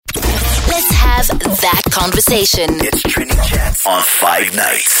have that conversation. It's Trending Chats on 5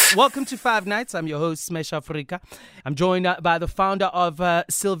 Nights. Welcome to 5 Nights. I'm your host, Smash Afrika. I'm joined by the founder of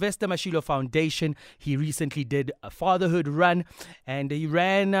Sylvester Mashilo Foundation. He recently did a fatherhood run and he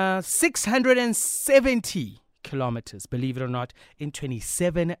ran 670 kilometers, believe it or not, in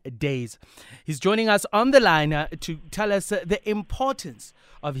 27 days. He's joining us on the line to tell us the importance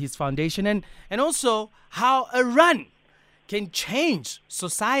of his foundation and also how a run can change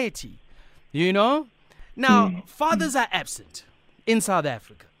society. You know? Now, fathers are absent in South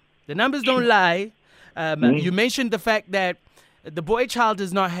Africa. The numbers don't lie. You mentioned the fact that the boy child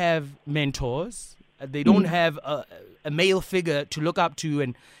does not have mentors. They don't have a male figure to look up to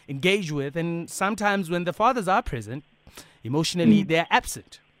and engage with. And sometimes when the fathers are present, emotionally, they're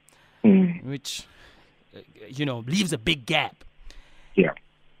absent, which, leaves a big gap. Yeah.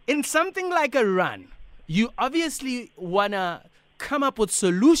 In something like a run, you obviously want to come up with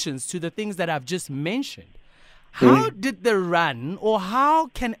solutions to the things that I've just mentioned. How did the run, or how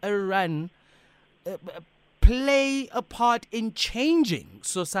can a run play a part in changing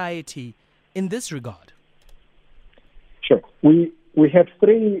society in this regard? Sure. We have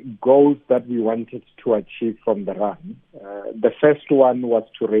 3 goals that we wanted to achieve from the run. The first one was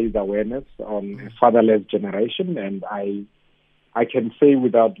to raise awareness on a fatherless generation, and I can say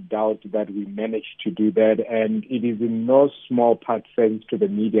without doubt that we managed to do that, and it is in no small part thanks to the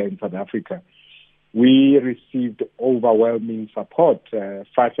media in South Africa. We received overwhelming support.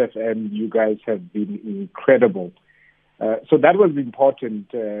 5FM, you guys have been incredible. So that was important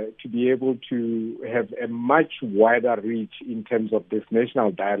to be able to have a much wider reach in terms of this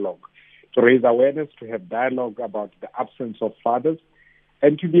national dialogue, to raise awareness, to have dialogue about the absence of fathers,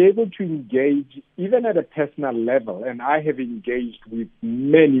 and to be able to engage even at a personal level. And I have engaged with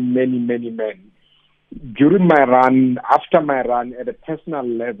many, many, many men during my run, after my run, at a personal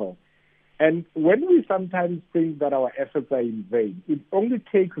level. And when we sometimes think that our efforts are in vain, it only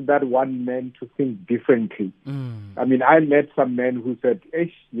takes that one man to think differently. I mean, I met some men who said,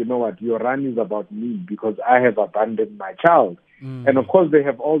 you know what, your run is about me because I have abandoned my child. And of course, they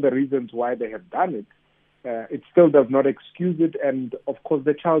have all the reasons why they have done it. It still does not excuse it. And of course,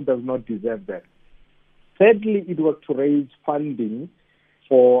 the child does not deserve that. Thirdly, it was to raise funding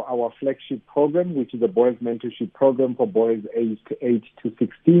for our flagship program, which is a boys mentorship program for boys aged 8 to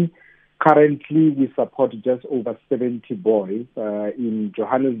 16. Currently, we support just over 70 boys in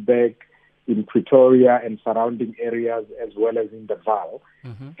Johannesburg, in Pretoria and surrounding areas, as well as in the Vaal.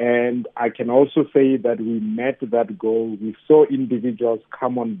 And I can also say that we met that goal. We saw individuals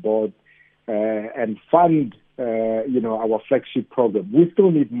come on board and fund, our flagship program. We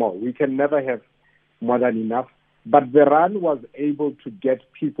still need more. We can never have more than enough. But the run was able to get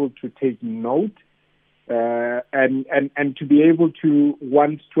people to take note and to be able to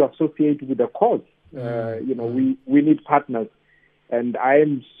want to associate with the cause. We need partners. And I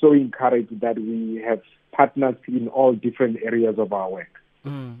am so encouraged that we have partners in all different areas of our work.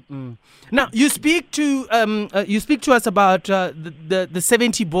 Now, you speak to us about the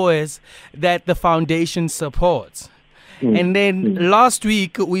 70 boys that the foundation supports. And then last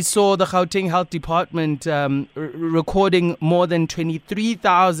week, we saw the Gauteng Health Department recording more than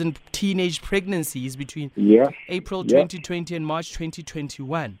 23,000 teenage pregnancies between April 2020 and March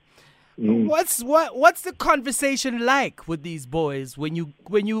 2021. What's the conversation like with these boys when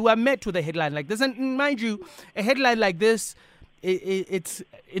you are met with a headline like this? And mind you, a headline like this, it's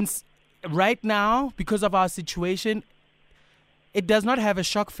right now, because of our situation, it does not have a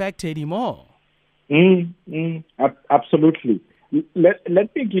shock factor anymore. Absolutely.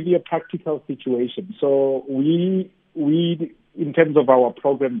 Let me give you a practical situation. So we in terms of our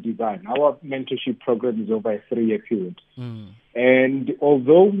program design, our mentorship program is over a 3-year period. And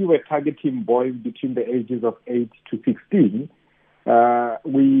although we were targeting boys between the ages of 8 to 16,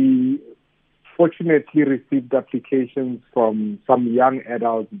 we fortunately received applications from some young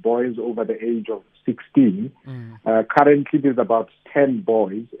adults, boys over the age of 16. Currently, there's about 10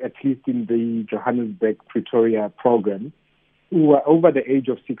 boys, at least in the Johannesburg-Pretoria program, who are over the age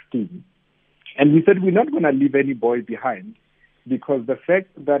of 16. And we said we're not going to leave any boy behind, because the fact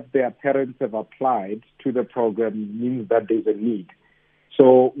that their parents have applied to the program means that there's a need.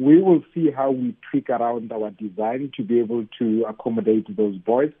 So we will see how we tweak around our design to be able to accommodate those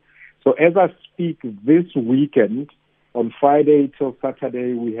boys. So as I speak, this weekend, on Friday till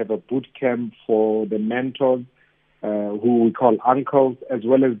Saturday, we have a boot camp for the mentors, who we call uncles, as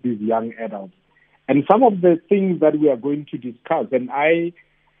well as these young adults. And some of the things that we are going to discuss, and I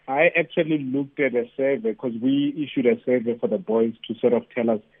actually looked at a survey, because we issued a survey for the boys to sort of tell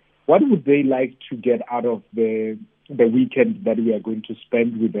us what would they like to get out of the weekend that we are going to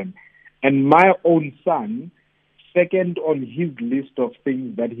spend with them. And my own son, second on his list of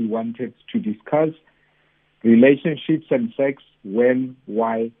things that he wanted to discuss, relationships and sex, when,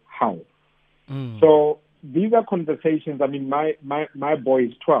 why, how. So these are conversations. I mean, my boy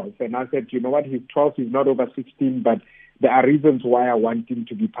is 12, and I said, you know what, he's 12, he's not over 16, but there are reasons why I want him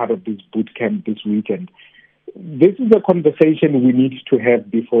to be part of this boot camp this weekend. This is a conversation we need to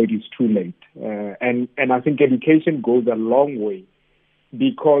have before it is too late. And I think education goes a long way,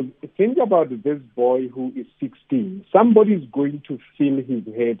 because think about this boy who is 16. Somebody is going to fill his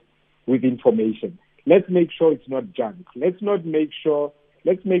head with information. Let's make sure it's not junk. Let's make sure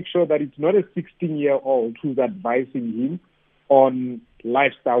that it's not a 16-year-old who's advising him on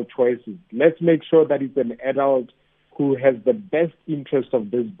lifestyle choices. Let's make sure that it's an adult who has the best interest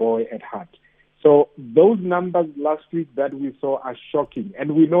of this boy at heart. So those numbers last week that we saw are shocking,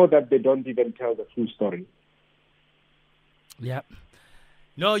 and we know that they don't even tell the full story. Yeah.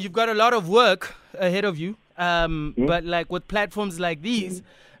 No, you've got a lot of work ahead of you. But like with platforms like these,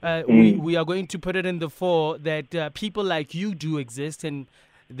 we are going to put it in the fore that people like you do exist, and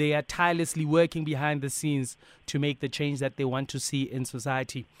they are tirelessly working behind the scenes to make the change that they want to see in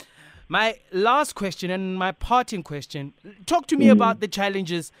society. My last question and my parting question, talk to me about the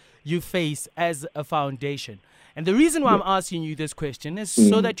challenges you face as a foundation. And the reason why I'm asking you this question is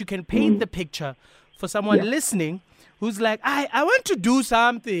so that you can paint the picture for someone listening who's like, I want to do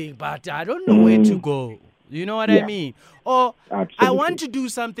something, but I don't know where to go. You know what I mean? Or Absolutely. I want to do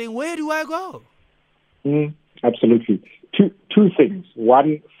something, where do I go? Absolutely. Two things.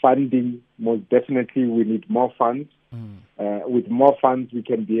 One, funding. Most definitely we need more funds. With more funds, we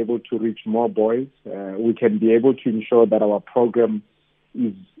can be able to reach more boys. We can be able to ensure that our program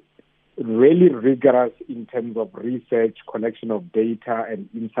is really rigorous in terms of research, collection of data and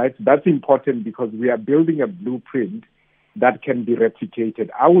insights. That's important because we are building a blueprint that can be replicated.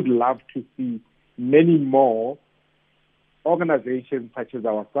 I would love to see many more organizations such as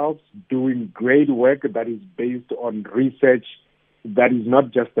ourselves doing great work that is based on research that is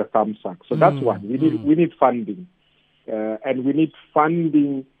not just a thumbs up. So that's one. We need funding. And we need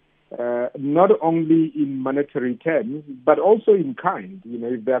funding not only in monetary terms, but also in kind. You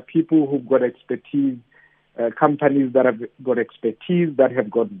know, if there are people who've got expertise, companies that have got expertise, that have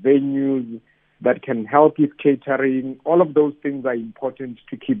got venues, that can help with catering, all of those things are important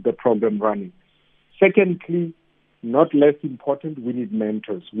to keep the program running. Secondly, not less important, we need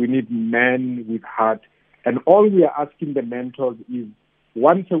mentors. We need men with heart. And all we are asking the mentors is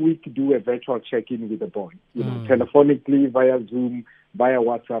once a week do a virtual check-in with the boy, you know, telephonically, via Zoom, via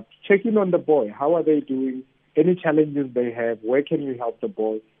WhatsApp. Check in on the boy. How are they doing? Any challenges they have? Where can we help the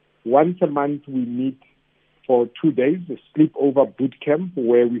boy? Once a month we meet for 2 days, a sleepover boot camp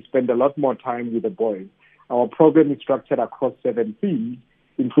where we spend a lot more time with the boys. Our program is structured across 7 themes,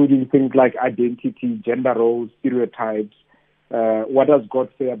 including things like identity, gender roles, stereotypes, what does God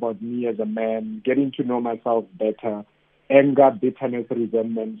say about me as a man, getting to know myself better, anger, bitterness,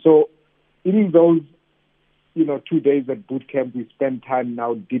 resentment. So in those, 2 days at boot camp, we spend time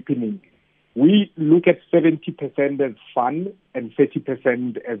now deepening. We look at 70% as fun and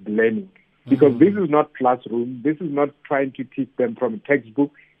 30% as learning. Because this is not classroom. This is not trying to teach them from a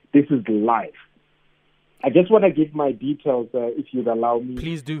textbook. This is life. I just want to give my details, if you'd allow me.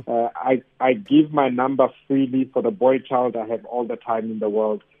 Please do. I give my number freely for the boy child. I have all the time in the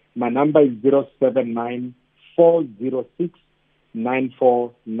world. My number is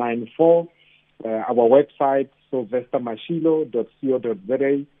 079-406-9494. Our website,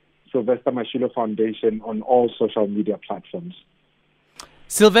 sylvestermashilo.co.za, Sylvester Mashilo Foundation on all social media platforms.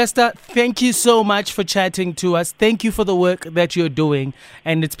 Sylvester, thank you so much for chatting to us. Thank you for the work that you're doing.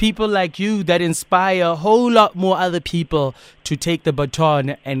 And it's people like you that inspire a whole lot more other people to take the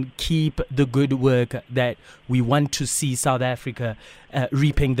baton and keep the good work that we want to see South Africa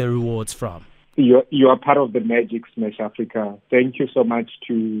reaping the rewards from. You are part of the magic, Smash Africa. Thank you so much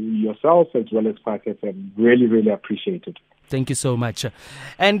to yourself as well as Park FM. Really, really appreciate it. Thank you so much.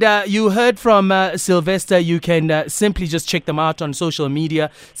 And you heard from Sylvester. You can simply just check them out on social media.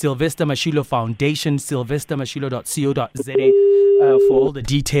 Sylvester Mashilo Foundation, sylvestermashilo.co.za for all the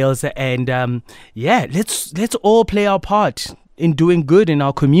details. And let's all play our part in doing good in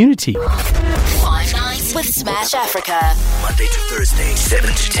our community. 5 Nights with Smash Afrika. Monday to Thursday,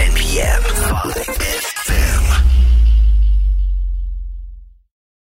 7 to 10 p.m. 5 FM.